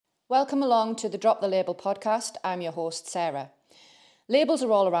Welcome along to the Drop the Label podcast. I'm your host, Sarah. Labels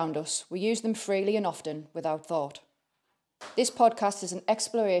are all around us. We use them freely and often without thought. This podcast is an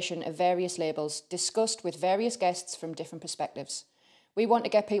exploration of various labels discussed with various guests from different perspectives. We want to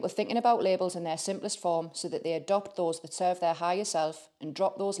get people thinking about labels in their simplest form so that they adopt those that serve their higher self and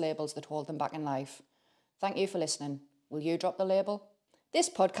drop those labels that hold them back in life. Thank you for listening. Will you drop the label? This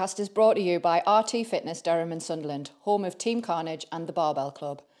podcast is brought to you by RT Fitness Durham and Sunderland, home of Team Carnage and the Barbell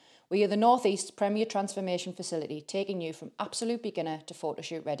Club. We are the North East's premier transformation facility, taking you from absolute beginner to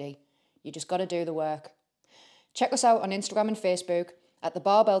photoshoot ready. You just got to do the work. Check us out on Instagram and Facebook at the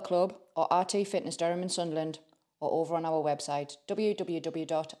Barbell Club or RT Fitness Durham and Sunderland, or over on our website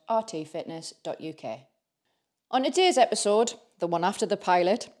www.rtfitness.uk. On today's episode, the one after the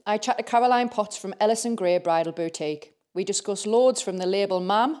pilot, I chat to Caroline Potts from Ellison Gray Bridal Boutique. We discuss loads from the label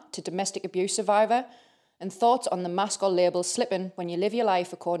MAM to domestic abuse survivor, and thoughts on the mask or label slipping when you live your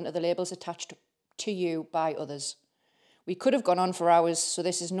life according to the labels attached to you by others. We could have gone on for hours, so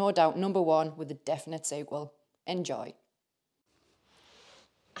this is no doubt number one with a definite sequel. Enjoy.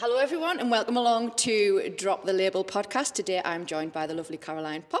 Hello everyone and welcome along to Drop the Label podcast. Today I'm joined by the lovely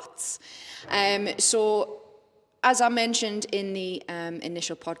Caroline Potts. As I mentioned in the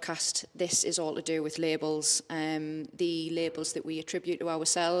initial podcast, this is all to do with labels, the labels that we attribute to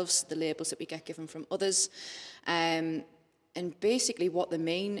ourselves, the labels that we get given from others, and basically what they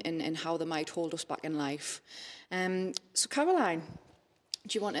mean and how they might hold us back in life. So Caroline,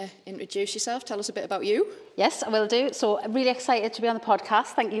 do you want to introduce yourself? Tell us a bit about you. Yes, I will do. So I'm really excited to be on the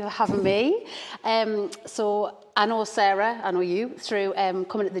podcast. Thank you for having me. So I know Sarah, I know you, through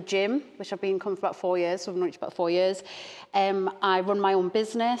coming to the gym, which I've been coming for about 4 years, so I've known you for about 4 years. I run my own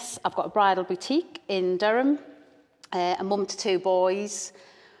business. I've got a bridal boutique in Durham, a mum to 2 boys.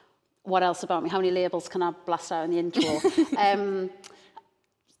 What else about me? How many labels can I blast out in the intro?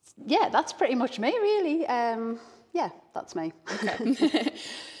 Yeah, that's pretty much me, really. Yeah, that's me. Okay.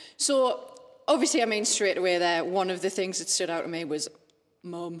 So, obviously, I mean, straight away there, one of the things that stood out to me was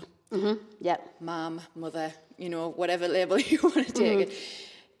mum. Mm-hmm. Yeah. Mum, mother, whatever label you want to take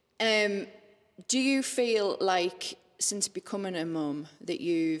it. Do you feel like, since becoming a mum, that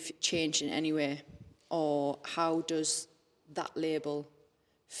you've changed in any way? Or how does that label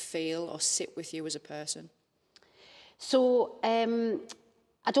feel or sit with you as a person? So, I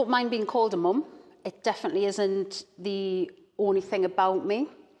don't mind being called a mum. It definitely isn't the only thing about me.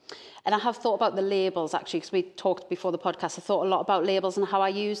 And I have thought about the labels, actually, because we talked before the podcast. I thought a lot about labels and how I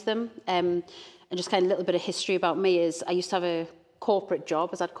use them. And just kind of a little bit of history about me is I used to have a corporate job,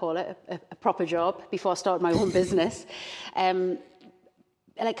 as I'd call it, a proper job before I started my own business.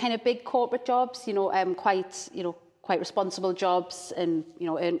 Like kind of big corporate jobs, quite responsible jobs and,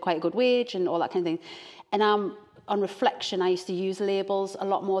 earn quite a good wage and all that kind of thing. And on reflection, I used to use labels a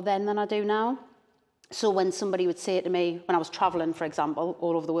lot more then than I do now. So when somebody would say to me, when I was travelling, for example,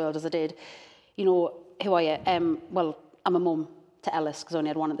 all over the world as I did, who are you? Well, I'm a mum to Ellis, because I only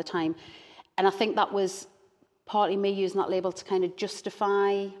had one at the time. And I think that was partly me using that label to kind of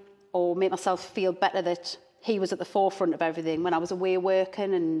justify or make myself feel better that he was at the forefront of everything when I was away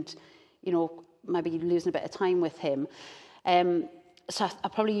working and, maybe losing a bit of time with him. So I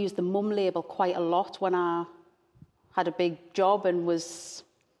probably used the mum label quite a lot when I had a big job and was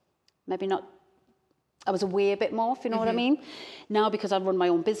maybe not... I was away a bit more, if you know what I mean. Now, because I run my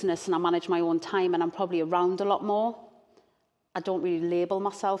own business and I manage my own time and I'm probably around a lot more, I don't really label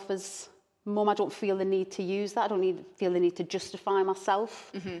myself as mum. I don't feel the need to use that. I don't feel the need to justify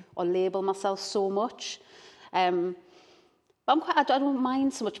myself or label myself so much. But I don't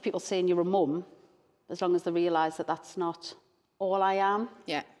mind so much people saying you're a mum, as long as they realise that that's not all I am.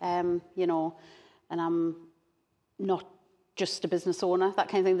 Yeah. And I'm not just a business owner, that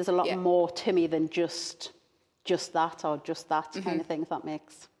kind of thing. There's a lot more to me than just that or just that kind of thing, if that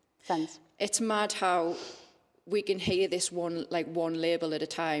makes sense. It's mad how we can hear this one label at a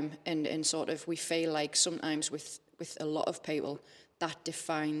time and sort of we feel like sometimes with a lot of people that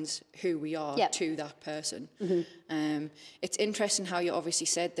defines who we are to that person. It's interesting how you obviously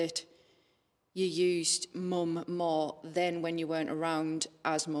said that you used mum more than when you weren't around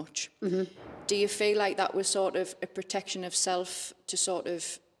as much. Do you feel like that was sort of a protection of self to sort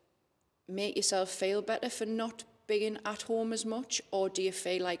of make yourself feel better for not being at home as much? Or do you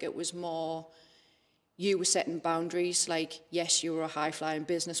feel like it was more you were setting boundaries, like, yes, you were a high-flying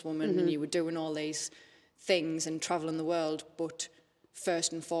businesswoman and you were doing all these things and travelling the world, but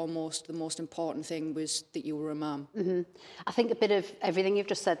first and foremost, the most important thing was that you were a mum? I think a bit of everything you've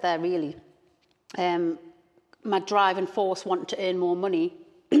just said there, really. My driving force wanting to earn more money,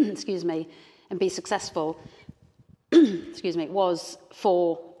 excuse me, and be successful excuse me, was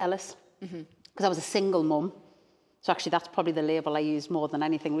for Ellis, because I was a single mum. So actually that's probably the label I use more than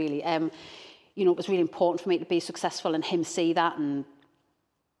anything really. You know, it was really important for me to be successful and him see that and,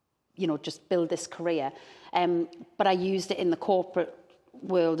 you know, just build this career. But I used it in the corporate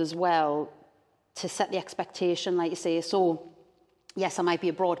world as well to set the expectation, like you say. So, yes, I might be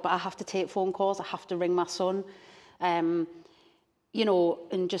abroad, but I have to take phone calls. I have to ring my son, you know,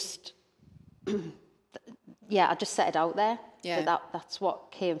 and just, I just set it out there. Yeah. That's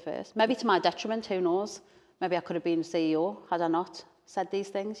what came first. Maybe to my detriment, who knows? Maybe I could have been CEO had I not said these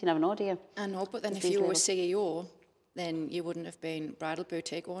things. You never know, do you? I know, but then if you were CEO, then you wouldn't have been bridal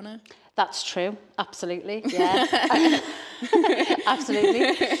boutique owner. That's true. Absolutely. Yeah.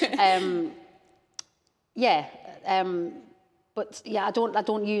 Absolutely. But yeah, I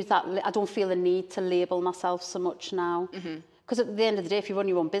don't use that. I don't feel the need to label myself so much now. Because at the end of the day, if you run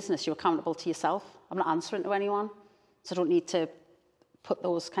your own business, you're accountable to yourself. I'm not answering to anyone. So I don't need to put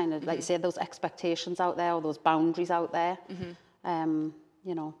those kind of, like you say, those expectations out there or those boundaries out there.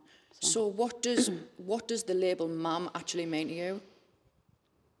 You know. So what does the label mum actually mean to you?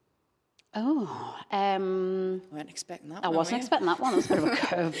 Oh, I wasn't expecting that. I wasn't expecting that one. It was a bit of a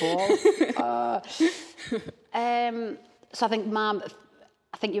curveball. So I think, Mum,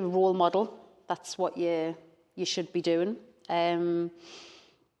 I think you're a role model. That's what you should be doing. I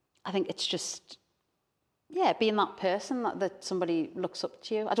think it's just, being that person that somebody looks up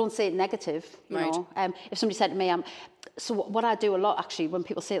to you. I don't say it negative, you know. If somebody said to me, so what I do a lot actually, when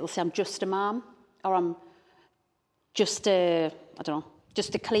people say it, they'll say I'm just a mum, or I'm just a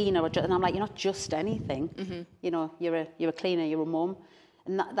cleaner, and I'm like, you're not just anything. You know, you're a cleaner, you're a mum,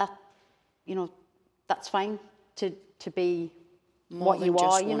 and that you know, that's fine to be more what you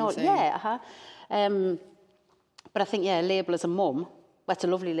are, you know. Thing. But I think label as a mum, that's a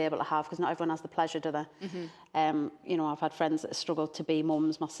lovely label to have because not everyone has the pleasure, do they? You know, I've had friends that have struggled to be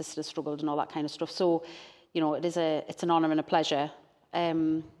mums, my sister struggled and all that kind of stuff. So, you know, it's an honour and a pleasure.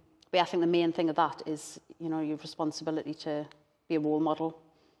 But I think the main thing of that is, you know, your responsibility to be a role model.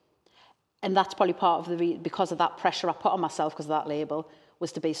 And that's probably part of because of that pressure I put on myself because of that label,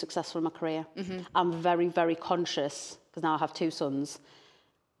 was to be successful in my career. I'm very, very conscious, because now I have 2 sons,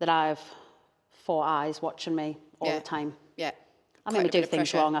 that I have 4 eyes watching me all the time. Yeah. I mean, we do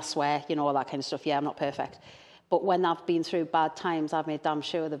things wrong, I swear, you know, all that kind of stuff. Yeah, I'm not perfect. But when I've been through bad times, I've made damn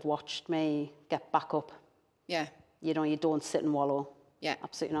sure they've watched me get back up. Yeah. You know, you don't sit and wallow. Yeah.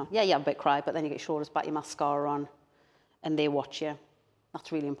 Absolutely not. Yeah, you have a bit cry, but then you get your shoulders back, your mascara on, and they watch you.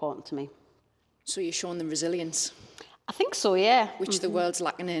 That's really important to me. So you're showing them resilience. I think so, yeah. Which the world's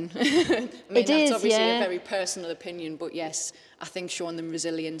lacking in. I mean, that's obviously a very personal opinion, but yes, I think showing them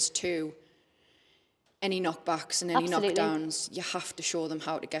resilience too. Any knockbacks and any knockdowns, you have to show them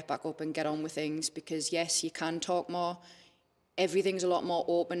how to get back up and get on with things, because yes, you can talk more. Everything's a lot more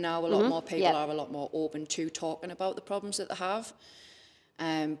open now. A lot more people are a lot more open to talking about the problems that they have.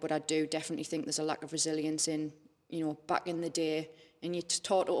 But I do definitely think there's a lack of resilience in, you know, back in the day, and you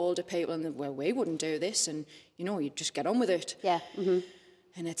talk to older people and well, we wouldn't do this, and you know, you just get on with it. Yeah.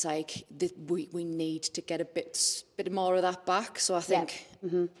 And it's like we need to get a bit more of that back. So I think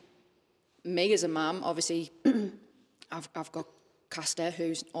me as a mum, obviously, I've got Castor,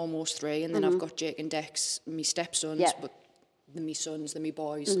 who's almost 3, and then I've got Jake and Dex, my stepsons, but they're my sons, they're my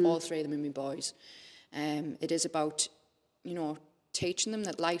boys, all 3 of them are my boys. It is about, you know, teaching them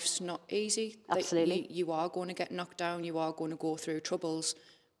that life's not easy. Absolutely. That you are going to get knocked down, you are going to go through troubles,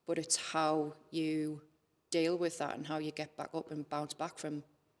 but it's how you deal with that and how you get back up and bounce back from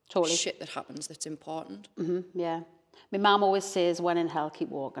shit that happens that's important. Yeah. My mum always says, when in hell, keep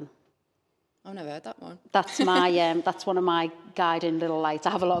walking. I've never heard that one. That's my that's one of my guiding little lights. I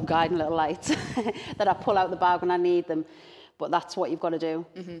have a lot of guiding little lights that I pull out the bag when I need them. But that's what you've got to do.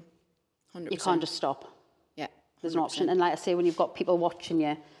 100%. You can't just stop. Yeah. 100%. There's an option. And like I say, when you've got people watching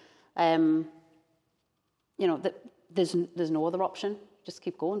you, you know, there's no other option. Just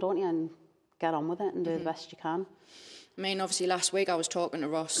keep going, don't you? And get on with it and do the best you can. I mean, obviously last week I was talking to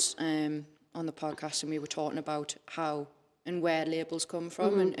Ross on the podcast, and we were talking about how and where labels come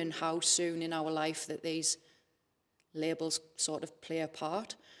from and how soon in our life that these labels sort of play a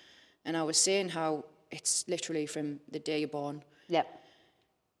part. And I was saying how it's literally from the day you're born. Yep.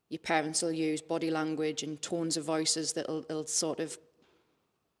 Your parents will use body language and tones of voices that'll sort of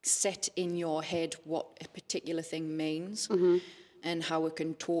set in your head what a particular thing means and how it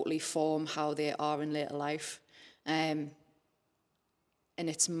can totally form how they are in later life. And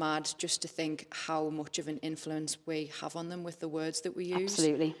it's mad just to think how much of an influence we have on them with the words that we use.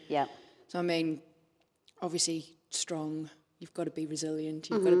 Absolutely, yeah. So, I mean, obviously strong, you've got to be resilient,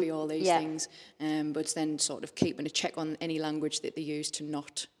 you've got to be all these things. But it's then sort of keeping a check on any language that they use to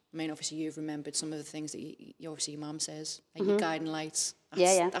not. I mean, obviously you've remembered some of the things that obviously your mum says, like your guiding lights.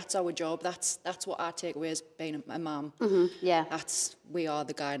 That's our job. That's what I take away as being a mum. Yeah. We are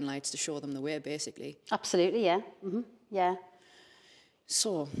the guiding lights to show them the way, basically. Absolutely, yeah. Yeah.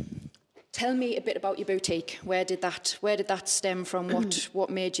 So, tell me a bit about your boutique. Where did that stem from? What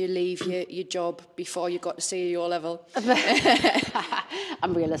made you leave your job before you got to CEO level?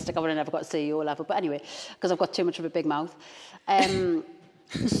 I'm realistic. I would have never got to CEO level, but anyway, because I've got too much of a big mouth.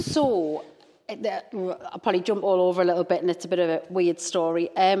 So I'll probably jump all over a little bit, and it's a bit of a weird story.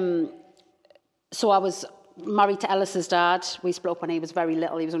 So I was married to Ellis's dad. We split up when he was very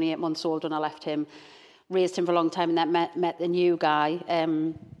little. He was only 8 months old when I left him. Raised him for a long time, and then met the new guy,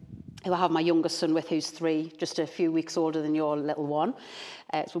 who I have my youngest son with, who's 3, just a few weeks older than your little one.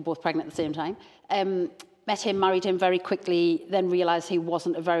 So we're both pregnant at the same time. Met him, married him very quickly, then realised he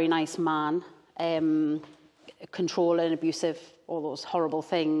wasn't a very nice man, controlling, abusive, all those horrible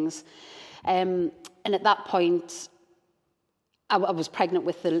things. And at that point, I was pregnant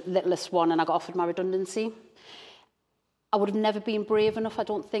with the littlest one, and I got offered my redundancy. I would have never been brave enough, I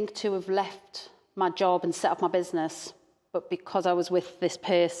don't think, to have left my job and set up my business. But because I was with this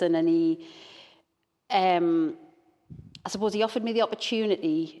person, and he, I suppose he offered me the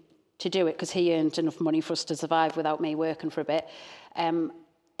opportunity to do it because he earned enough money for us to survive without me working for a bit. And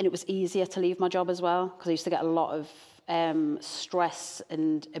it was easier to leave my job as well, because I used to get a lot of stress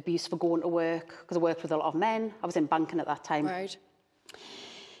and abuse for going to work, because I worked with a lot of men. I was in banking at that time. Right. I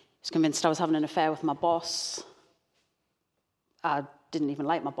was convinced I was having an affair with my boss. I didn't even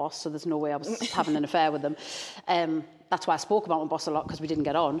like my boss, so there's no way I was having an affair with them. That's why I spoke about my boss a lot, because we didn't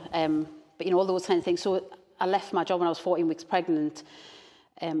get on. But, you know, all those kind of things. So I left my job when I was 14 weeks pregnant,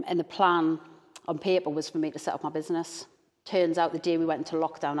 and the plan on paper was for me to set up my business. Turns out the day we went into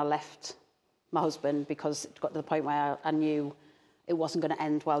lockdown, I left my husband, because it got to the point where I knew it wasn't going to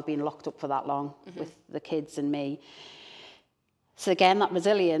end well being locked up for that long with the kids and me. So again, that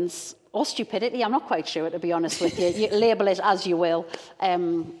resilience, or stupidity, I'm not quite sure, to be honest with you. You label it as you will.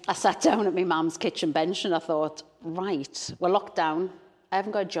 I sat down at my mum's kitchen bench and I thought, right, we're locked down. I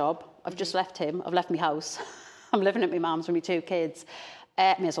haven't got a job. I've just left him. I've left my house. I'm living at my mum's with my 2 kids.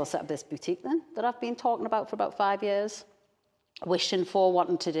 May as well set up this boutique then, that I've been talking about for about 5 years, wishing for,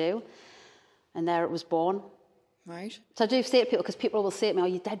 wanting to do. And there it was born. Right. So I do say to people, because people will say to me, oh,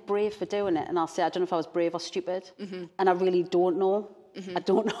 you're dead brave for doing it. And I'll say, I don't know if I was brave or stupid. And I really don't know. I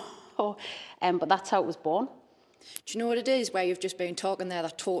don't know. But that's how it was born. Do you know what it is, where you've just been talking there,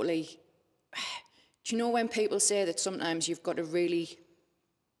 that totally... Do you know when people say that sometimes you've got to really...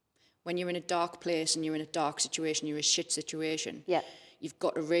 When you're in a dark place and you're in a dark situation, you're in a shit situation... Yeah. You've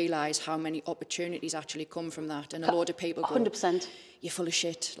got to realise how many opportunities actually come from that. And a lot of people go, 100%. You're full of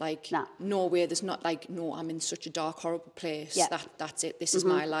shit. Like, nah. No way, there's not like, no, I'm in such a dark, horrible place. Yeah. That's it. This is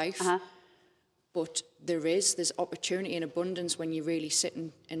my life. But there's opportunity and abundance when you really sit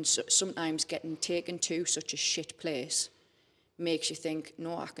and sometimes getting taken to such a shit place makes you think,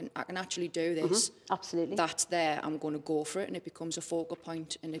 no, I can actually do this. Absolutely. That's there. I'm going to go for it. And it becomes a focal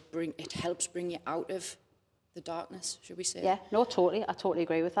point, and it helps bring you out of the darkness, should we say? Yeah, no, totally. I totally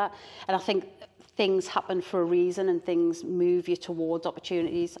agree with that. And I think things happen for a reason, and things move you towards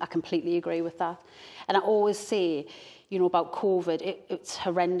opportunities. I completely agree with that. And I always say, you know, about COVID, it's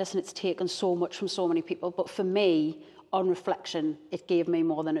horrendous and it's taken so much from so many people. But for me, on reflection, it gave me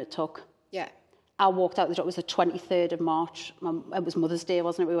more than it took. Yeah. I walked out the door. It was the 23rd of March. It was Mother's Day,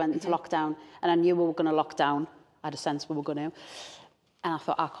 wasn't it? We went into lockdown, and I knew we were going to lock down. I had a sense we were going to. And I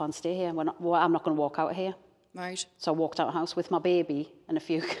thought, I can't stay here. I'm not going to walk out of here. Right. So I walked out of the house with my baby and a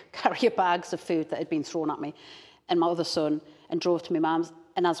few carrier bags of food that had been thrown at me, and my other son, and drove to my mum's.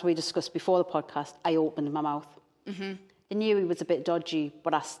 And as we discussed before the podcast, I opened my mouth. I knew he was a bit dodgy,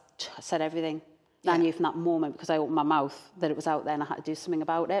 but I said everything. And I knew from that moment, because I opened my mouth, that it was out there and I had to do something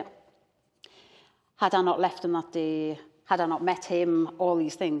about it. Had I not left him that day, had I not met him, all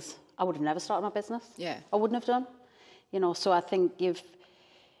these things, I would have never started my business. Yeah. I wouldn't have done. You know, so I think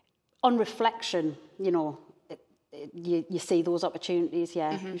on reflection, you know, you see those opportunities, you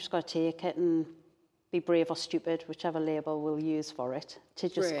just got to take it and be brave or stupid, whichever label we'll use for it, to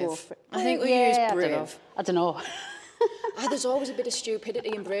just brave. go for it. I think we use brave. I don't know. There's always a bit of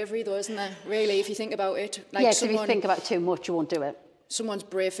stupidity and bravery though, isn't there? Really, if you think about it. Like yes, if you think about it too much, you won't do it. Someone's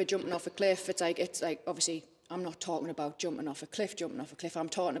brave for jumping off a cliff. It's like obviously, I'm not talking about jumping off a cliff. I'm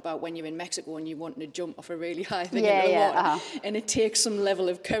talking about when you're in Mexico and you're wanting to jump off a really high thing in the water. And it takes some level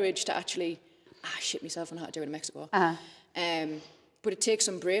of courage to actually... shit myself on how to do it in Mexico. But it takes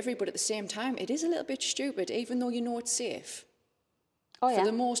some bravery, but at the same time, it is a little bit stupid, even though you know it's safe. Oh, for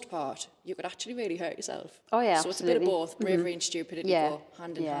the most part, you could actually really hurt yourself. Oh, yeah, so absolutely. it's a bit of both. Bravery and stupidity go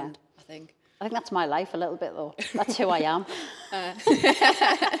hand in hand, I think. I think that's my life a little bit, though. That's who I am.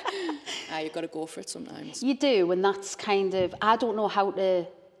 You've got to go for it sometimes. You do, and that's kind of, I don't know how to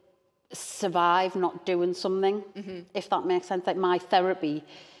survive not doing something, if that makes sense. Like my therapy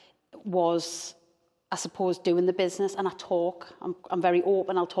was, I suppose, doing the business, and I talk. I'm very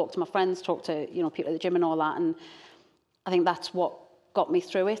open. I'll talk to my friends, talk to people at the gym and all that, and I think that's what got me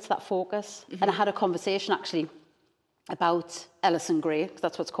through it, that focus. And I had a conversation actually about Ellison Gray, because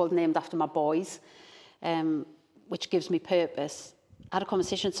that's what's called, named after my boys, which gives me purpose. I had a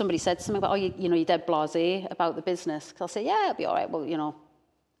conversation, somebody said something about, you're dead blasé about the business. Because I'll say, yeah, it'll be all right. Well,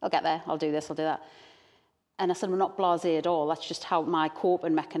 I'll get there. I'll do this, I'll do that. And I said, we're not blasé at all. That's just how my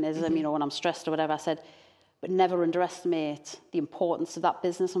coping mechanism, when I'm stressed or whatever. I said, but never underestimate the importance of that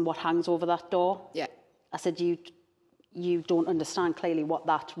business and what hangs over that door. Yeah. I said, you don't understand clearly what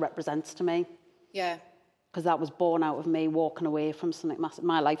that represents to me. Yeah. Because that was born out of me walking away from something massive,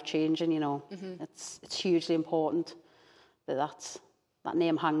 my life changing, It's hugely important that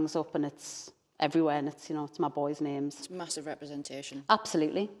name hangs up and it's everywhere, and it's my boys' names. It's massive representation.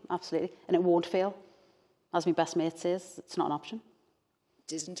 Absolutely. And it won't fail. As my best mate says, it's not an option.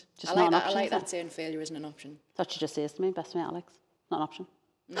 It isn't. Just not an option. I like that saying, failure isn't an option. That's what she just says to me, best mate Alex. Not an option.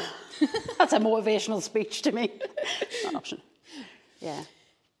 That's a motivational speech to me. Not an option. Yeah.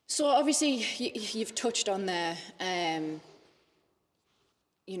 So obviously you've touched on there,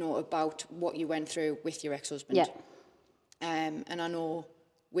 about what you went through with your ex-husband. Yeah. And I know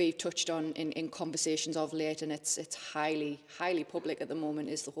we've touched on in conversations of late, and it's highly, highly public at the moment,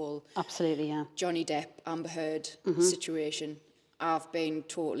 is the whole Absolutely, yeah. Johnny Depp, Amber Heard situation. I've been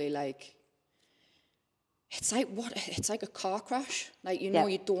totally like, it's like a car crash. Like, you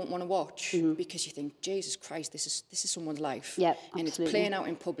don't want to watch because you think, Jesus Christ, this is someone's life. Yeah, and absolutely. it's playing out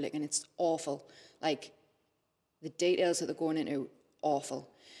in public, and it's awful. Like, the details that they're going into, awful.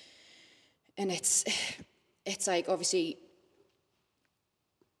 And it's like, obviously,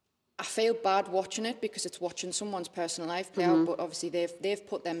 I feel bad watching it because it's watching someone's personal life play out, but obviously they've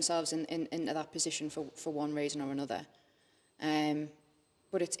put themselves into that position for one reason or another.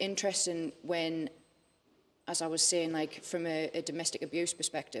 But it's interesting when, as I was saying, like from a domestic abuse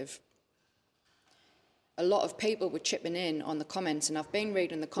perspective, a lot of people were chipping in on the comments, and I've been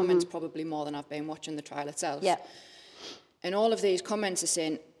reading the comments probably more than I've been watching the trial itself. Yeah. And all of these comments are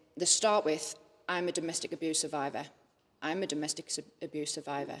saying, they start with, I'm a domestic abuse survivor. I'm a domestic abuse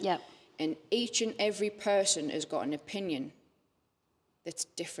survivor. Yeah. And each and every person has got an opinion that's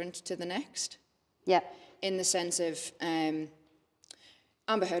different to the next. Yeah. In the sense of,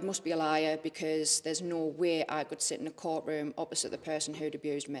 Amber Heard must be a liar because there's no way I could sit in a courtroom opposite the person who'd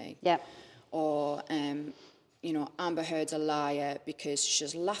abused me. Yeah. Or, Amber Heard's a liar because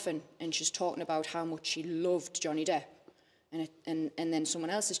she's laughing and she's talking about how much she loved Johnny Depp. And then someone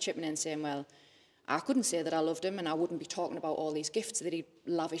else is chipping in saying, well, I couldn't say that I loved him, and I wouldn't be talking about all these gifts that he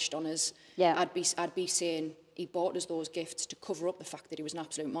lavished on us. Yeah. I'd be saying he bought us those gifts to cover up the fact that he was an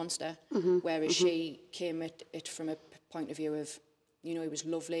absolute monster, whereas she came at it from a point of view of, he was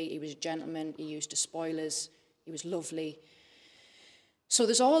lovely, he was a gentleman, he used to spoil us, he was lovely. So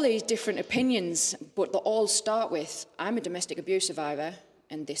there's all these different opinions, but they all start with, I'm a domestic abuse survivor,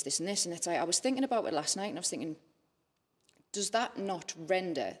 and this, and this. And it's like, I was thinking about it last night, and I was thinking, does that not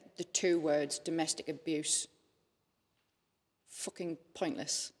render the two words domestic abuse fucking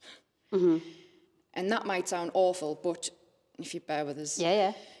pointless? And that might sound awful, but if you bear with us.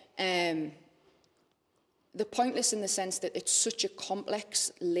 Yeah. The pointless in the sense that it's such a complex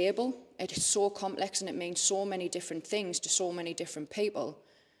label. It is so complex and it means so many different things to so many different people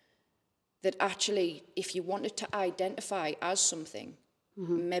that actually, if you wanted to identify as something,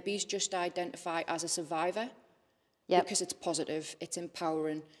 maybe just identify as a survivor. Yep. Because it's positive, it's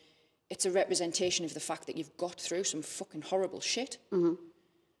empowering, it's a representation of the fact that you've got through some fucking horrible shit.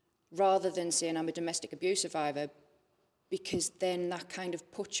 Rather than saying I'm a domestic abuse survivor, because then that kind of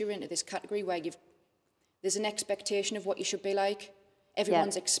puts you into this category where there's an expectation of what you should be like.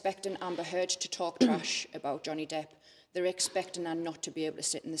 Everyone's expecting Amber Heard to talk trash about Johnny Depp. They're expecting her not to be able to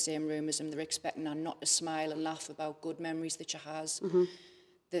sit in the same room as him. They're expecting her not to smile and laugh about good memories that she has.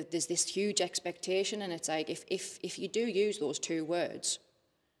 There's this huge expectation, and it's like, if you do use those two words,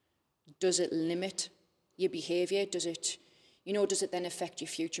 does it limit your behaviour? Does it then affect your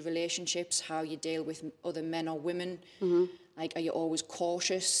future relationships, how you deal with other men or women? Like, are you always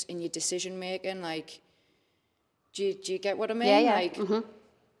cautious in your decision making? Like, do you get what I mean? Yeah. Like,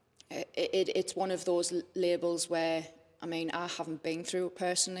 it's one of those labels where, I mean, I haven't been through it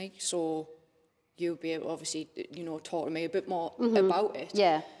personally, so, you'll be able to obviously, talk to me a bit more about it.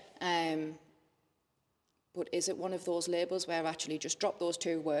 Yeah. But is it one of those labels where actually just drop those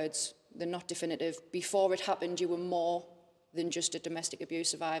two words, they're not definitive. Before it happened, you were more than just a domestic abuse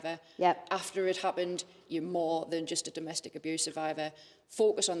survivor. Yep. After it happened, you're more than just a domestic abuse survivor.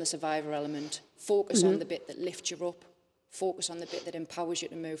 Focus on the survivor element. Focus on the bit that lifts you up. Focus on the bit that empowers you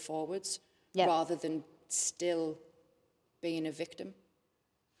to move forwards, rather than still being a victim.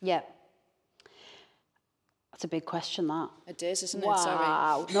 Yeah. That's a big question, that. It is, isn't wow. it? Sorry.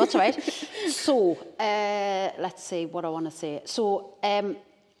 Wow. No, it's all right. So, let's see what I want to say. So,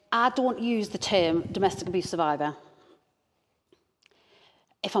 I don't use the term domestic abuse survivor,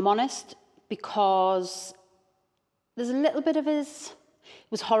 if I'm honest, because there's a little bit of it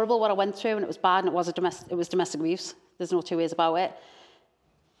was horrible what I went through, and it was bad, and it was domestic abuse. There's no two ways about it.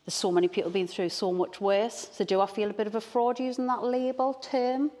 There's so many people been through so much worse. So do I feel a bit of a fraud using that label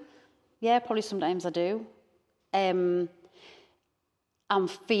term? Yeah, probably sometimes I do. I'm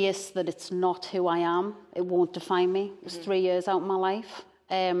fierce that it's not who I am. It won't define me. It was 3 years out of my life.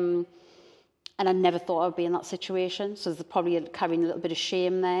 And I never thought I would be in that situation. So there's probably carrying a little bit of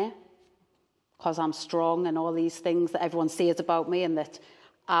shame there, because I'm strong and all these things that everyone says about me, and that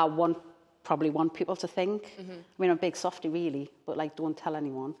I probably want people to think. I mean, I'm a big softie, really, but don't tell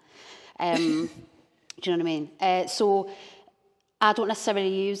anyone. Do you know what I mean? So I don't necessarily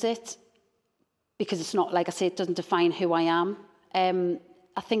use it, because it's not, like I say, it doesn't define who I am.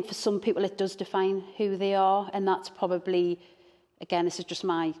 I think for some people it does define who they are, and that's probably, again, this is just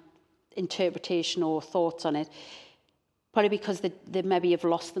my interpretation or thoughts on it, probably because they maybe have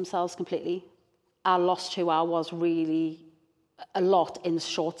lost themselves completely. I lost who I was really a lot in a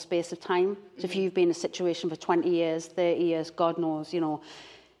short space of time. So if you've been in a situation for 20 years, 30 years, God knows,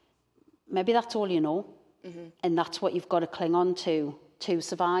 maybe that's all you know, and that's what you've got to cling on to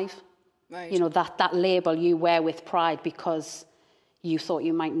survive. Right. That label you wear with pride, because you thought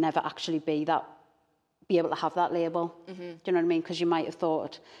you might never actually be able to have that label. Do you know what I mean? Because you might have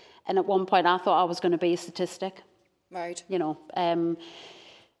thought, and at one point I thought I was going to be a statistic. Right.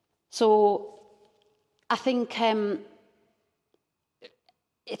 So I think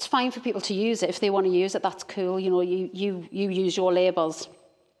it's fine for people to use it. If they want to use it, that's cool. You use your labels.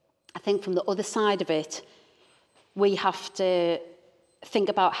 I think from the other side of it, we have to think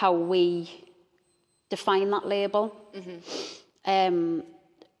about how we define that label.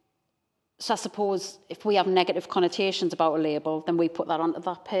 So I suppose if we have negative connotations about a label, then we put that onto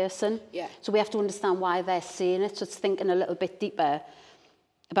that person. Yeah. So we have to understand why they're saying it. So it's thinking a little bit deeper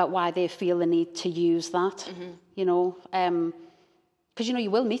about why they feel the need to use that. Because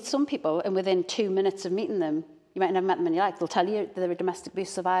you will meet some people, and within 2 minutes of meeting them, you might never met them in your life. They'll tell you they're a domestic abuse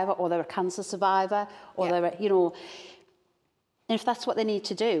survivor, or they're a cancer survivor, or they're and if that's what they need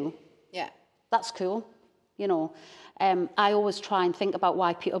to do, that's cool. I always try and think about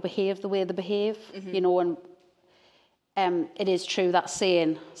why people behave the way they behave, and it is true that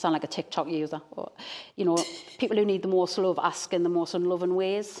saying, sound like a TikTok user, but, people who need the most love ask in the most unloving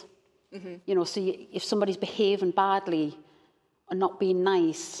ways. If somebody's behaving badly or not being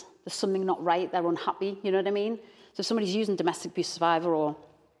nice, there's something not right, they're unhappy, you know what I mean? So if somebody's using domestic abuse survivor or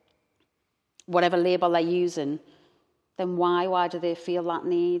whatever label they're using, then why do they feel that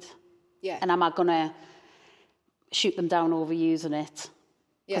need? Yeah. And am I going to shoot them down over using it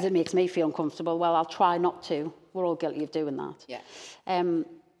because it makes me feel uncomfortable? Well, I'll try not to. We're all guilty of doing that. Yeah.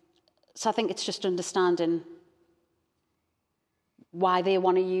 So I think it's just understanding why they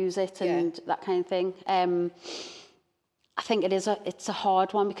want to use it and that kind of thing. I think it's a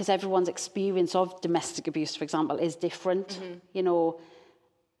hard one, because everyone's experience of domestic abuse, for example, is different.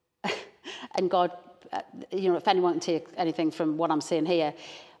 And God, if anyone can take anything from what I'm saying here,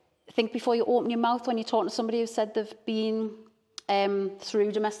 think before you open your mouth when you're talking to somebody who said they've been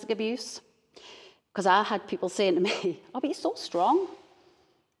through domestic abuse. Because I had people saying to me, "Oh, but you're so strong."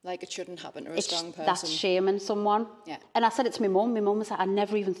 Like it shouldn't happen to a strong person. That's shaming someone. Yeah. And I said it to my mum. My mum was like, "I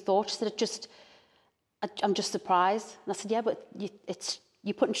never even thought." She said, I'm just surprised. And I said, "Yeah, but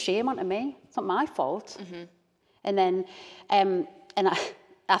you're putting shame onto me. It's not my fault." And then, I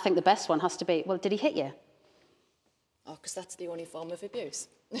think the best one has to be, well, did he hit you? Oh, because that's the only form of abuse.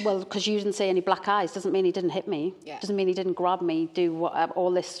 Well, because you didn't say any black eyes doesn't mean he didn't hit me. Yeah. Doesn't mean he didn't grab me, do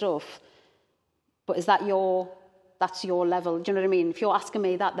all this stuff. But is that that's your level? Do you know what I mean? If you're asking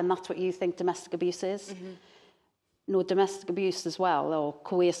me that, then that's what you think domestic abuse is. No, domestic abuse as well, or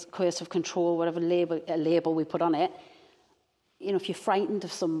coercive control, whatever label we put on it. If you're frightened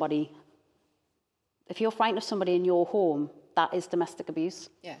of somebody, in your home, that is domestic abuse.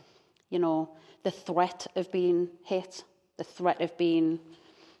 Yeah. The threat of being hit, the threat of being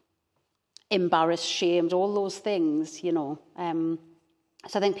embarrassed, shamed, all those things, you know.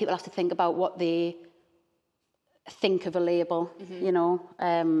 So I think people have to think about what they think of a label, you know.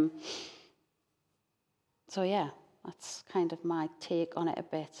 So yeah, that's kind of my take on it a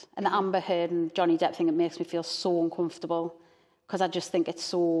bit. And the Amber Heard and Johnny Depp thing, it makes me feel so uncomfortable because I just think it's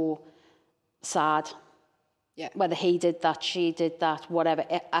so sad. Yeah. Whether he did that, she did that, whatever.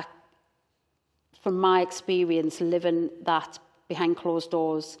 From my experience, living that behind closed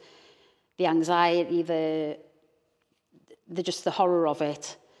doors, the anxiety, the just the horror of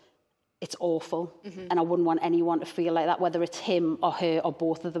it, it's awful. And I wouldn't want anyone to feel like that, whether it's him or her or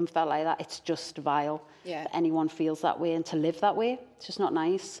both of them felt like that. It's just vile that anyone feels that way, and to live that way, it's just not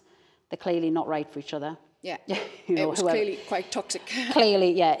nice. They're clearly not right for each other. Yeah, you know, it was clearly quite toxic.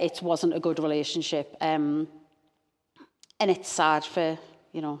 Clearly, yeah, it wasn't a good relationship. And it's sad for,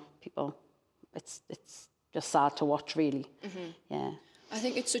 you know, people. It's just sad to watch, really. Yeah. I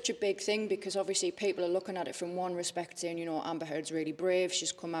think it's such a big thing because obviously people are looking at it from one respect saying, you know, Amber Heard's really brave.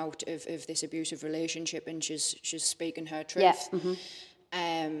 She's come out of this abusive relationship and she's speaking her truth.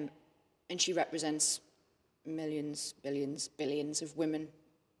 And she represents millions, billions of women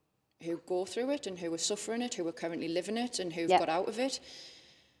who go through it and who are suffering it, who are currently living it and who've got out of it.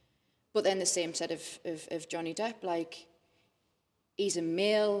 But then the same set of Johnny Depp, like, he's a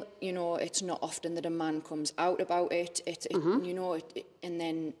male, you know, it's not often that a man comes out about it. You know, and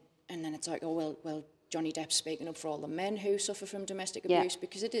then it's like, oh, well, Johnny Depp's speaking up for all the men who suffer from domestic abuse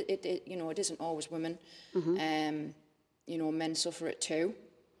because it you know, it isn't always women. You know, men suffer it too.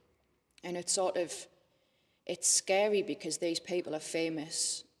 And it's sort of, it's scary because these people are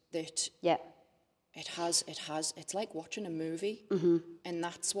famous that it's like watching a movie. And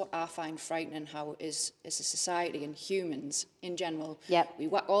that's what I find frightening, how as a society and humans in general, we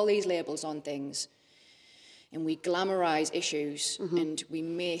whack all these labels on things and we glamorize issues and we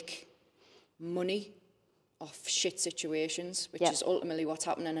make money off shit situations, which is ultimately what's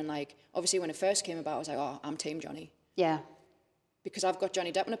happening. And like, obviously when it first came about, I was like, oh, I'm Team Johnny. Yeah. Because I've got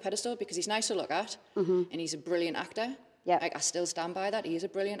Johnny Depp on a pedestal because he's nice to look at and he's a brilliant actor. Yeah. Like, I still stand by that. He is a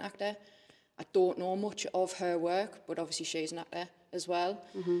brilliant actor. I don't know much of her work, but obviously she's an actor as well.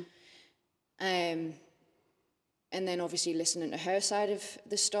 And then obviously listening to her side of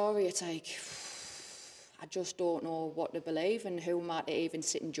the story, it's like, I just don't know what to believe and who am I to even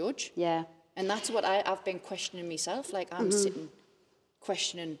sit and judge. Yeah. And that's what I've been questioning myself. Like, I'm sitting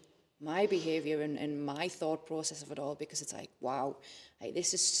questioning my behaviour and my thought process of it all because it's like, wow, like,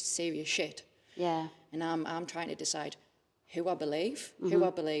 this is serious shit. Yeah. And I'm trying to decide who I believe, who I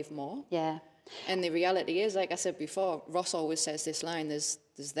believe more. Yeah. And the reality is, like I said before, Ross always says this line, there's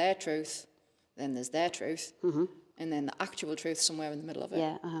their truth, then there's their truth, and then the actual truth somewhere in the middle of it.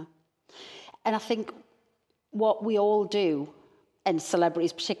 Yeah. And I think what we all do, and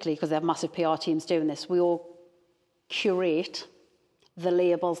celebrities particularly, because they have massive PR teams doing this, we all curate the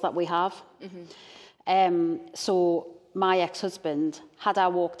labels that we have. So my ex-husband, had I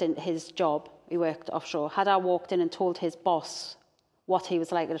walked into his job, he worked offshore, had I walked in and told his boss what he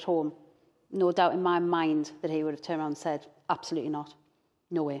was like at home, no doubt in my mind that he would have turned around and said, absolutely not.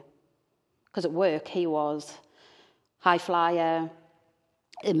 No way. Because at work, he was high flyer,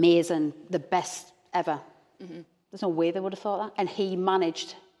 amazing, the best ever. There's no way they would have thought that. And he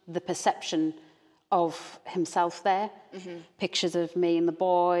managed the perception of himself there. Pictures of me and the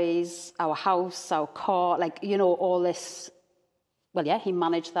boys, our house, our car, like, you know, all this. Well, yeah, he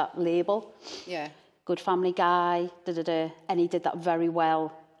managed that label. Yeah. Good family guy, and he did that very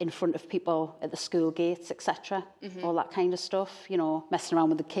well in front of people at the school gates, etc. All that kind of stuff, you know, messing around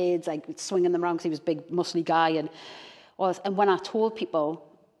with the kids, like swinging them around because he was a big, muscly guy. And when I told people,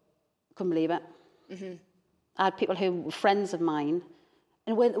 couldn't believe it. I had people who were friends of mine,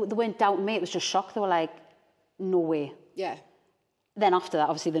 and they weren't doubting me, it was just shock. They were like, no way. Yeah. Then after that,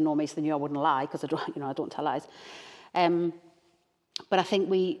 obviously they know me, so they knew I wouldn't lie, because I don't tell lies. But I think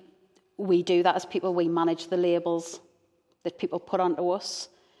we do that as people. We manage the labels that people put onto us.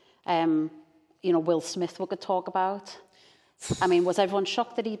 You know, Will Smith we could talk about. I mean, was everyone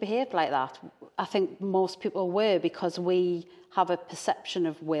shocked that he behaved like that? I think most people were, because we have a perception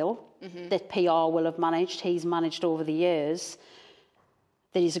of Will that PR will have managed. He's managed over the years.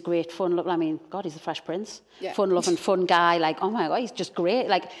 That he's a great fun-loving, I mean, God, he's a Fresh Prince. Yeah. Fun-loving, fun guy, like, oh my God, he's just great.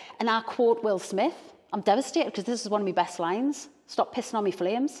 Like, and I quote Will Smith. I'm devastated because this is one of my best lines. Stop pissing on me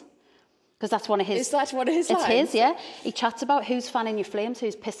flames. Because that's one of his... Is that one of his lines? It's his, yeah. He chats about who's fanning your flames,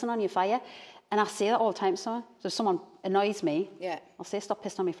 who's pissing on your fire. And I say that all the time to someone. So if someone annoys me, I'll say, stop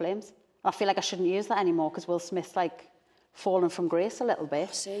pissing on me flames. And I feel like I shouldn't use that anymore because Will Smith's like fallen from grace a little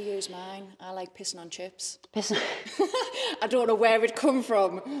bit. Say use mine. I like pissing on chips. Pissing. I don't know where it come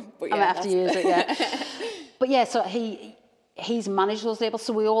from, but yeah, I might have to use it, yeah. But yeah, so he's managed those labels,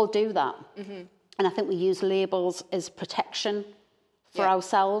 so we all do that. Mm-hmm. And I think we use labels as protection for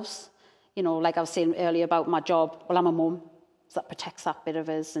ourselves. You know, like I was saying earlier about my job. Well, I'm a mum, so that protects that bit of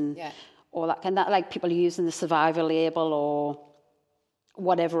us and all that kind of, like people using the survivor label or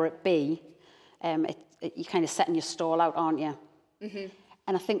whatever it be. You're kind of setting your stall out, aren't you? Mm-hmm.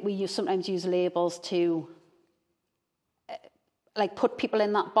 And I think we sometimes use labels to like put people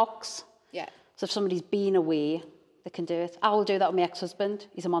in that box. Yeah. So if somebody's been away, they can do it. I will do that with my ex-husband.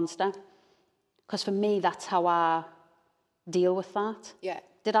 He's a monster. Because for me, that's how I deal with that. Yeah.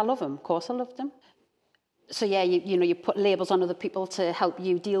 Did I love him? Of course I loved him. So yeah, you put labels on other people to help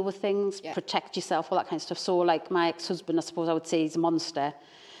you deal with things, protect yourself, all that kind of stuff. So like my ex-husband, I suppose I would say he's a monster.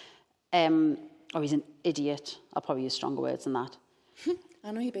 Or he's an idiot. I'll probably use stronger words than that.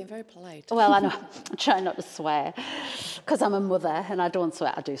 I know you're being very polite. Well, I know. I'm trying not to swear because I'm a mother and I don't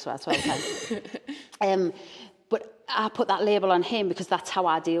swear. I do swear, so okay. But I put that label on him because that's how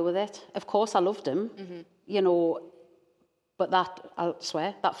I deal with it. Of course, I loved him, but that, I'll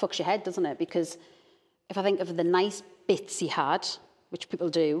swear, that fucks your head, doesn't it? Because if I think of the nice bits he had, which people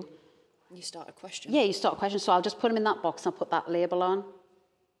do. You start a question. Yeah, you start a question. So I'll just put him in that box and I'll put that label on.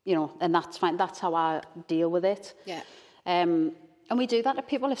 And that's fine. That's how I deal with it. Yeah. And we do that to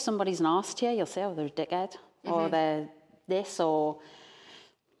people. If somebody's an arse to you, you'll say, oh, they're a dickhead, or they're this, or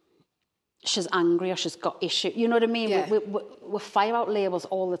she's angry, or she's got issue. You know what I mean? Yeah. We fire out labels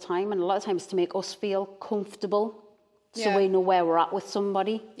all the time, and a lot of times to make us feel comfortable, so we know where we're at with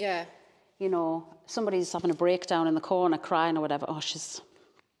somebody. Yeah. Somebody's having a breakdown in the corner, crying or whatever. Oh, she's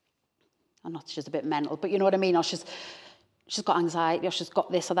a bit mental, but you know what I mean? Or she's got anxiety, or she's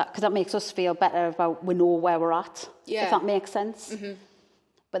got this or that, because that makes us feel better about we know where we're at, if that makes sense. Mm-hmm.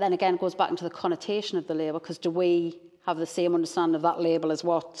 But then again, it goes back into the connotation of the label, because do we have the same understanding of that label as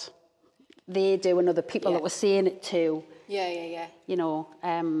what they do and other people that we're saying it to? Yeah.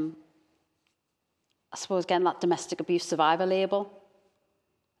 I suppose, again, that domestic abuse survivor label.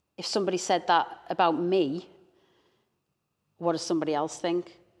 If somebody said that about me, what does somebody else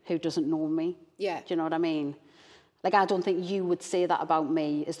think who doesn't know me? Yeah. Do you know what I mean? Like, I don't think you would say that about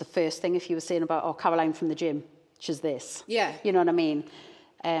me as the first thing if you were saying about, Caroline from the gym, she's this. Yeah. You know what I mean?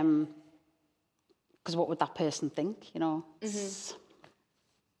 Because what would that person think, It's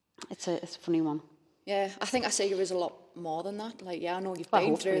a funny one. Yeah, I think I see you as a lot more than that. Like, I know you've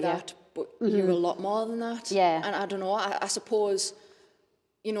been through that, but you're a lot more than that. Yeah. And I don't know, I suppose,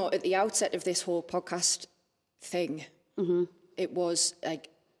 at the outset of this whole podcast thing, it was like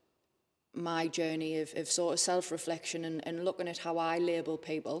my journey of sort of self-reflection and looking at how I label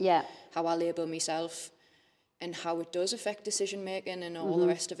people, how I label myself, and how it does affect decision-making and all the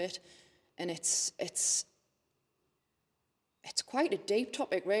rest of it. And it's quite a deep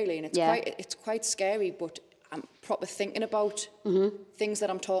topic, really, and it's quite scary, but I'm proper thinking about things that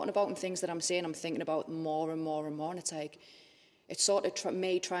I'm talking about and things that I'm saying. I'm thinking about more and more and more, and it's like, it's sort of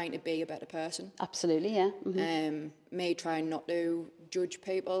me trying to be a better person. Absolutely, yeah. Mm-hmm. Me trying not to judge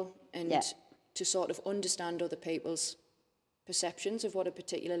people and to sort of understand other people's perceptions of what a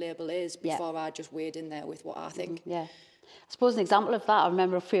particular label is before I just wade in there with what I think. Yeah. I suppose an example of that, I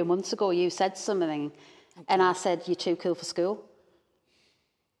remember a few months ago you said something and I said, you're too cool for school.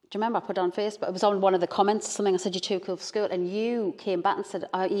 Do you remember I put it on Facebook? It was on one of the comments or something. I said, you're too cool for school. And you came back and said,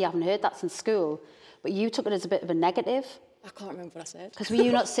 oh, you haven't heard that since school. But you took it as a bit of a negative. I can't remember what I said. Because were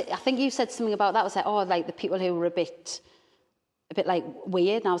you not? I think you said something about that. Was like, like the people who were a bit like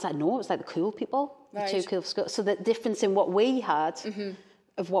weird. And I was like, no, it was like the cool people. Right. Too cool for school. So the difference in what we had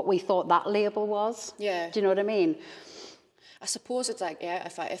of what we thought that label was. Yeah. Do you know what I mean? I suppose it's like,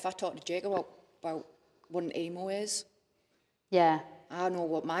 if I talk to Jake about what an emo is. Yeah. I know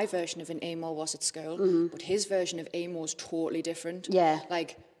what my version of an emo was at school, but his version of emo is totally different. Yeah.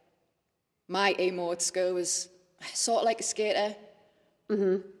 Like, my emo at school was sort of like a skater,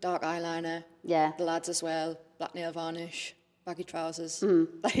 dark eyeliner, the lads as well, black nail varnish, baggy trousers,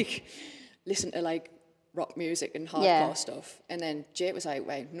 like, listen to, like, rock music and hardcore stuff. And then Jake was like,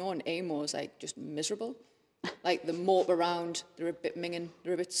 wait, no, an emo is, like, just miserable. Like, they mope around, they're a bit minging,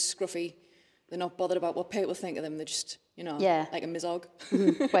 they're a bit scruffy, they're not bothered about what people think of them, they're just, like a misog.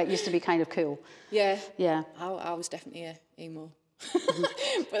 Well, it used to be kind of cool. Yeah. Yeah. I was definitely a emo.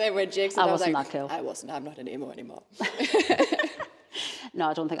 But then when Jake said I was like, that cool. I'm not an emo anymore. No,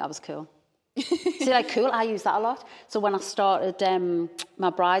 I don't think I was cool. See, like cool, I use that a lot. So when I started my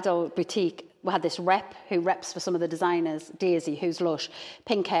bridal boutique, we had this rep who reps for some of the designers, Daisy, who's lush,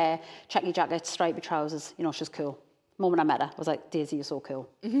 pink hair, checky jacket, stripy trousers, she's cool. The moment I met her, I was like, Daisy, you're so cool.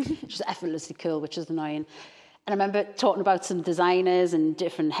 She's effortlessly cool, which is annoying. And I remember talking about some designers and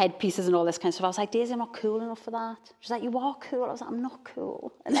different headpieces and all this kind of stuff. I was like, Daisy, I'm not cool enough for that. She's like, you are cool. I was like, I'm not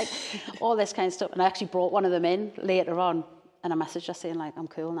cool. And like all this kind of stuff. And I actually brought one of them in later on. And I messaged her saying like, I'm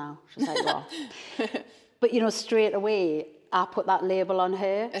cool now. She's like, wow. But, you know, straight away, I put that label on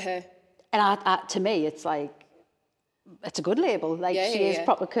her. Uh-huh. And to me, it's like, it's a good label. Like, she is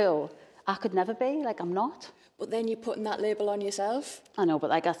proper cool. I could never be. Like, I'm not. But then you're putting that label on yourself. I know,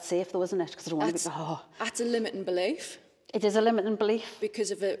 but like, that's safe though, isn't it? Because I don't want to be, That's a limiting belief. It is a limiting belief. Because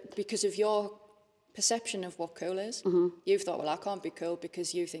of your perception of what cool is. Mm-hmm. You've thought, well, I can't be cool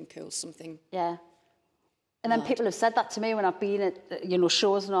because you think cool's something. Yeah. And then people have said that to me when I've been at, you know,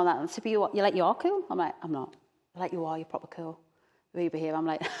 shows and all that. And say, you're like, you are cool? I'm like, I'm not. They're like, you are, you're proper cool. The way you behave. I'm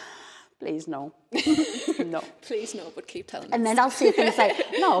like, please, no. No. Please, no, but keep telling us. And then I'll say things like,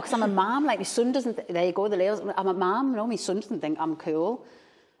 no, because I'm a mom. Like, my son doesn't, there you go, the labels. I'm a mom, no, my son doesn't think I'm cool.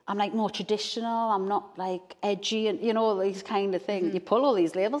 I'm like more traditional. I'm not like edgy and, you know, these kind of things. You pull all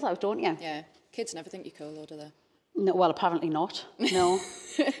these labels out, don't you? Yeah. Kids never think you're cool, though, do they? No, well, apparently not. No,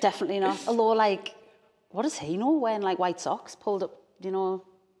 definitely not. Although, like, what does he know wearing, like, white socks pulled up, you know,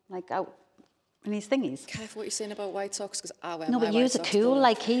 like, out in these thingies? Careful what you're saying about white socks, because I wear no, my but white yous are socks cool. pulled up.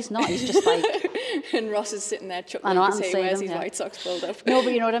 Like, he's not. He's just like... And Ross is sitting there chuckling I know, because I'm he saying wears them, his yeah. white socks pulled up. No,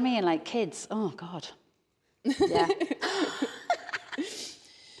 but you know what I mean? Like, kids. Oh, God. Yeah.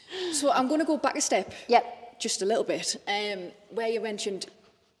 So I'm going to go back a step. Yep. Just a little bit. Where you mentioned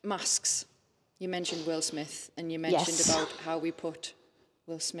masks. You mentioned Will Smith, and you mentioned about how we put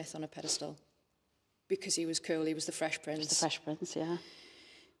Will Smith on a pedestal because he was cool, he was the Fresh Prince. The Fresh Prince, yeah.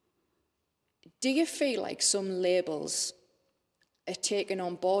 Do you feel like some labels are taken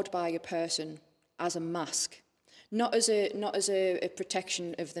on board by a person as a mask? Not as a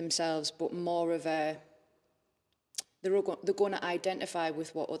protection of themselves, but more of a... They're going to identify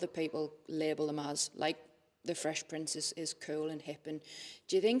with what other people label them as, like the Fresh Prince is cool and hip. And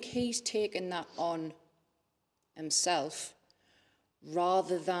do you think he's taken that on himself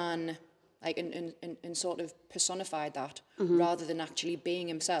rather than, like, and sort of personified that, rather than actually being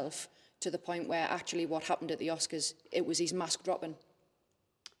himself, to the point where actually what happened at the Oscars, it was his mask dropping?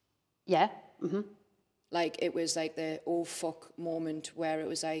 Yeah. Mm-hmm. Like, it was like the oh fuck moment where it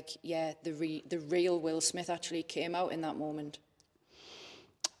was like, yeah, the real Will Smith actually came out in that moment.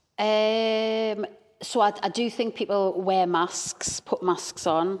 So I do think people wear masks, put masks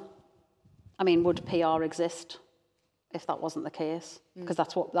on. I mean, would PR exist if that wasn't the case? Because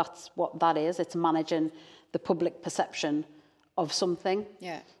that's what that is. It's managing the public perception of something.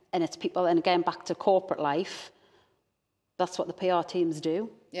 Yeah. And it's people, and again, back to corporate life, that's what the PR teams do.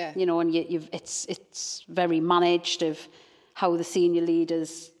 Yeah. You know, and it's very managed of how the senior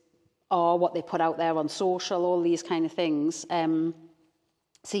leaders are, what they put out there on social, all these kind of things.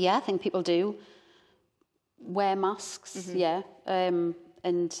 So yeah, I think people do wear masks, yeah,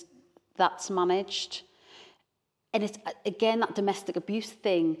 and that's managed. And it's, again, that domestic abuse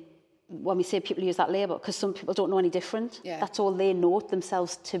thing, when we say people use that label, because some people don't know any different. Yeah. That's all they know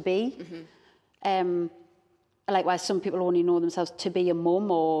themselves to be. Likewise, some people only know themselves to be a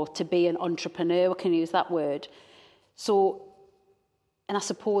mum or to be an entrepreneur, we can use that word. So, and I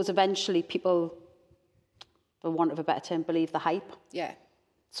suppose eventually people, for want of a better term, believe the hype. Yeah.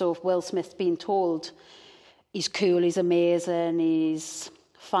 So if Will Smith's been told he's cool, he's amazing, he's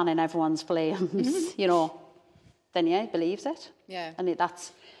fanning everyone's flames, you know, then yeah, he believes it. Yeah. And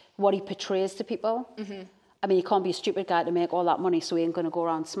that's what he portrays to people. I mean, he can't be a stupid guy to make all that money, so he ain't going to go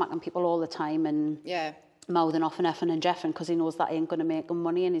around smacking people all the time and mouthing off and effing and jeffing, because he knows that ain't going to make him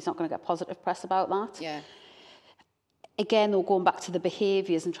money and he's not going to get positive press about that. Yeah. Again, though, going back to the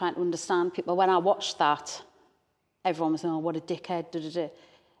behaviours and trying to understand people, when I watched that, everyone was saying, oh, what a dickhead, da-da-da.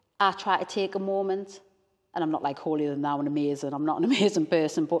 I try to take a moment, and I'm not like holier than thou and amazing, I'm not an amazing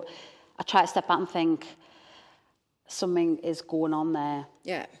person, but I try to step back and think, something is going on there.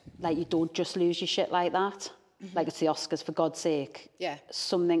 Yeah. Like, you don't just lose your shit like that. Like, it's the Oscars, for God's sake. Yeah.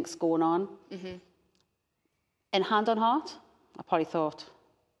 Something's going on. And hand on heart, I probably thought,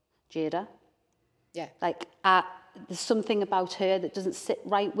 Jada. Yeah. Like, there's something about her that doesn't sit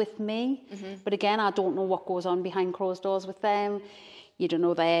right with me. But again, I don't know what goes on behind closed doors with them. You don't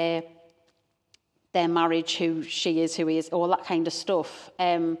know their marriage, who she is, who he is, all that kind of stuff.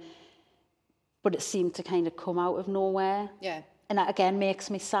 But it seemed to kind of come out of nowhere. Yeah. And that, again, makes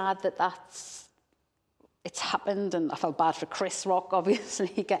me sad that it's happened. And I felt bad for Chris Rock,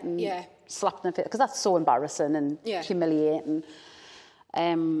 obviously, getting slapped in the face, because that's so embarrassing and humiliating.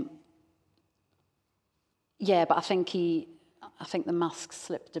 Yeah, but I think the mask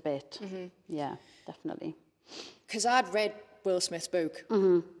slipped a bit. Yeah, definitely. because I'd read Will Smith's book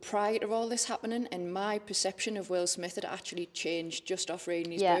prior to all this happening, and my perception of Will Smith had actually changed just off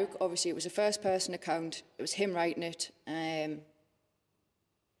reading his book. Obviously, it was a first-person account. It was him writing it. And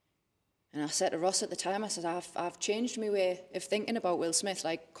I said to Ross at the time, I said, I've changed my way of thinking about Will Smith,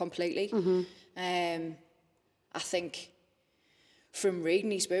 like, completely. I think from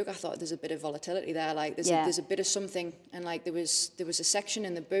reading his book, I thought there's a bit of volatility there. Like, there's a bit of something. And, like, there was a section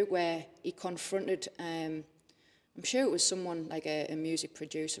in the book where he confronted... I'm sure it was someone like a music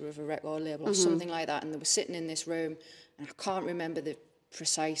producer of a record label or something like that, and they were sitting in this room, and I can't remember the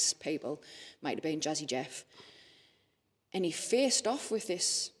precise people, might have been Jazzy Jeff, and he faced off with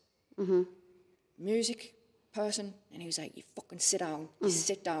this music person, and he was like, you fucking sit down,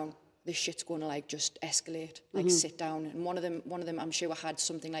 sit down, this shit's going to like just escalate, like sit down. And one of them I'm sure had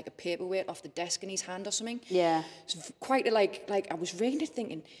something like a paperweight off the desk in his hand or something. Yeah. It's quite a, like I was reading it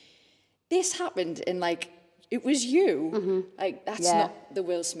thinking, this happened in like, it was you. Like, that's not the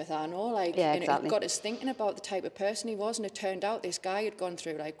Will Smith I know. Like, and it got us thinking about the type of person he was. And it turned out this guy had gone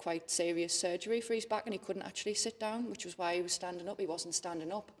through like quite serious surgery for his back, and he couldn't actually sit down, which was why he was standing up. He wasn't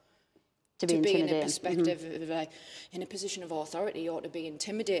standing up to be in a perspective of like, in a position of authority, or to be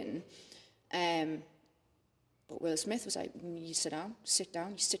intimidating. But Will Smith was like, you sit down,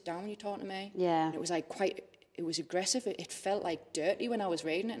 you sit down when you're talking to me. Yeah. And it was like it was aggressive. It felt like dirty when I was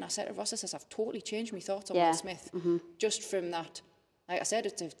reading it. And I said to Ross, I says, I've totally changed my thoughts on Will Smith. Just from that. Like I said,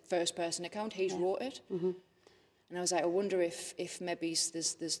 it's a first person account. He's wrote it. And I was like, I wonder if maybe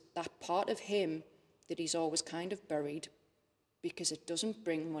there's that part of him that he's always kind of buried, because it doesn't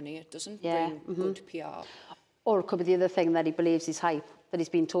bring money. It doesn't bring good PR. Or it could be the other thing, that he believes he's hype, that he's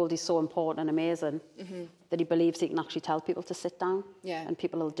been told he's so important and amazing, that he believes he can actually tell people to sit down, and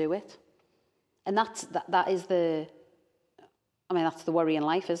people will do it. And that is the worry in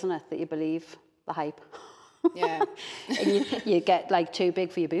life, isn't it? That you believe the hype. Yeah. And you get like too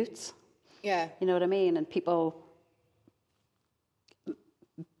big for your boots. Yeah. You know what I mean? And people,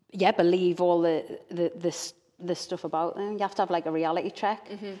 believe all the stuff about them. You have to have like a reality check.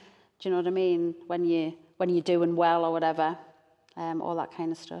 Do you know what I mean? When you're doing well or whatever, all that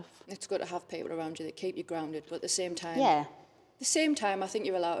kind of stuff. It's good to have people around you that keep you grounded, but at the same time, I think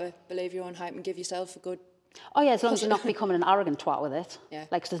you're allowed to believe your own hype and give yourself a good... Oh, yeah, as long as you're not becoming an arrogant twat with it. Yeah.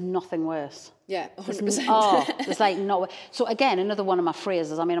 Like, 'cause there's nothing worse. Yeah, 100%. There's like no... So, again, another one of my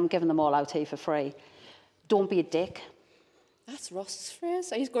phrases, I mean, I'm giving them all out here for free. Don't be a dick. That's Ross's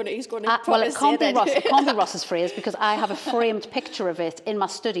phrase? He's going to well, it can't be Ross's phrase, because I have a framed picture of it in my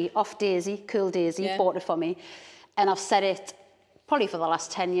study off Daisy, Cool Daisy, bought it for me. And I've said it probably for the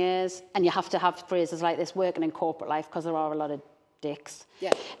last 10 years. And you have to have phrases like this working in corporate life, because there are a lot of dicks.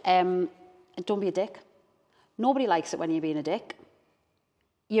 Yeah. And don't be a dick. Nobody likes it when you're being a dick.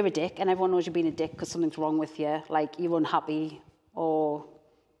 You're a dick, and everyone knows you're being a dick because something's wrong with you, like you're unhappy or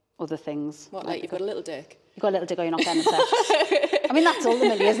other things. What, like you've got a little dick? You've got a little dick or you're not getting sex. I mean, that's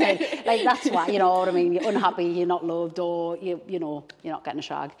ultimately, isn't it? Like, that's why, you know what I mean? You're unhappy, you're not loved, or, you're not getting a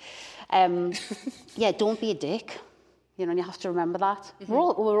shag. Don't be a dick. You know, and you have to remember that.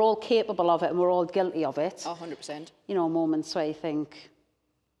 We're all capable of it, and we're all guilty of it. 100%. You know, moments where you think,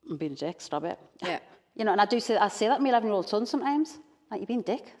 I'm being a dick, stop it. Yeah. You know, and I say that to my 11-year-old son sometimes. Like, you're being a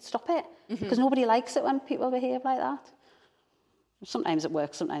dick, stop it. Because nobody likes it when people behave like that. Sometimes it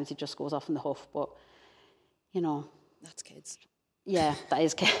works, sometimes he just goes off in the huff, but, you know. That's kids. Yeah, that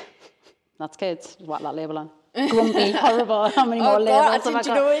is kids. That's kids. Whack that label on. Grumpy, horrible. How many more labels have I got? Do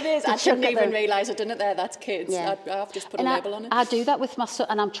you know what it is? I didn't even realise I didn't there. That's kids. Yeah. I've just put a label on it. I do that with my son,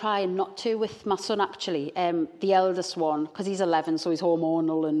 and I'm trying not to with my son, actually. The eldest one, because he's 11, so he's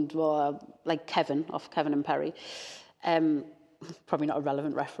hormonal and like Kevin, off Kevin and Perry. Probably not a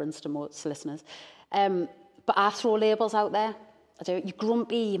relevant reference to most listeners. But I throw labels out there. I do. You're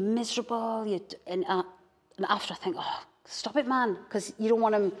grumpy, you're miserable, and after I think, oh, stop it, man, because you don't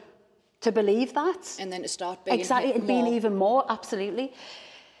want him to believe that. And then to start being exactly, and being even more, absolutely.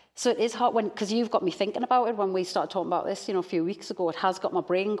 So it is hard because you've got me thinking about it when we started talking about this, a few weeks ago. It has got my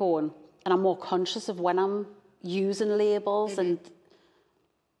brain going, and I'm more conscious of when I'm using labels, and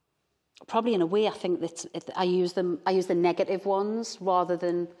probably in a way I think that I use the negative ones rather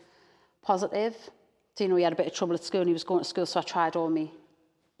than positive. So, he had a bit of trouble at school and he was going to school, so I tried all me,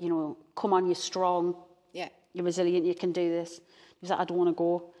 come on, you're strong, you're resilient, you can do this. He was like, I don't want to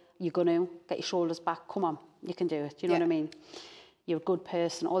go. You're going to get your shoulders back. Come on, you can do it. You know what I mean? You're a good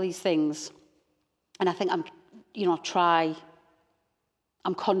person. All these things, and I think I'm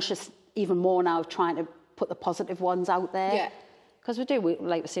conscious even more now of trying to put the positive ones out there. Yeah. Because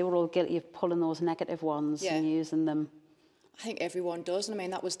like we say, we're all guilty of pulling those negative ones and using them. I think everyone does, and I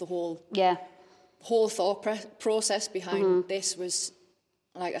mean that was the whole whole thought process behind this was,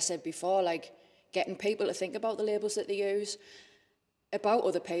 like I said before, like getting people to think about the labels that they use, about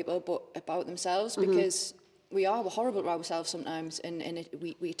other people, but about themselves, because we're horrible to ourselves sometimes, and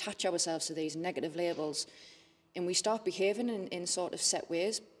we attach ourselves to these negative labels, and we start behaving in sort of set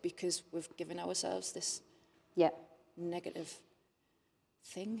ways because we've given ourselves this negative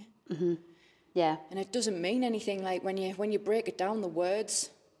thing. Yeah. And it doesn't mean anything. Like when you break it down, the words,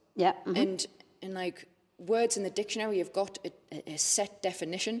 and like words in the dictionary have got a set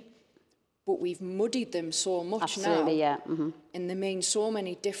definition, but we've muddied them so much now. And they mean so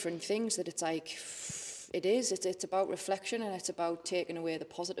many different things that it's like, it's about reflection, and it's about taking away the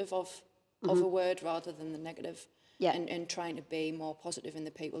positive of a word rather than the negative. And trying to be more positive in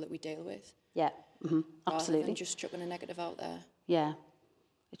the people that we deal with. Absolutely. Rather than just chucking a negative out there. Yeah.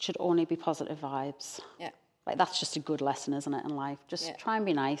 It should only be positive vibes. Yeah. Like, that's just a good lesson, isn't it, in life? Just try and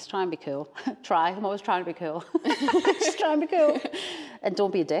be nice, try and be cool. I'm always trying to be cool. Just try and be cool. And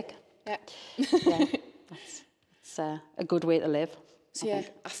don't be a dick. Yeah. It's a good way to live. So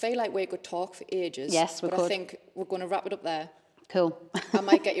I feel like we could talk for ages. Yes, we could. I think we're going to wrap it up there. Cool. I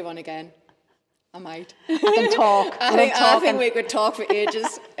might get you on again. I might. I can talk. I think we could talk for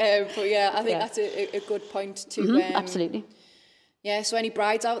ages. But yeah, I think that's a good point to... absolutely. Yeah, so any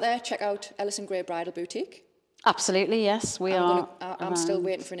brides out there, check out Ellison Gray Bridal Boutique. Absolutely, yes. I'm still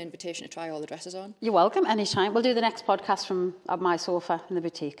waiting for an invitation to try all the dresses on. You're welcome, anytime. We'll do the next podcast from my sofa in the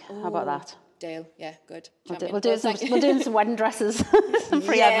boutique. How about that? Deal, yeah, good. We'll do some wedding dresses, some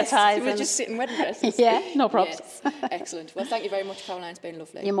free advertising. We'll just sit in wedding dresses. Yeah, no props. Yes. Excellent. Well, thank you very much, Caroline. It's been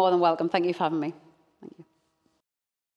lovely. You're more than welcome. Thank you for having me.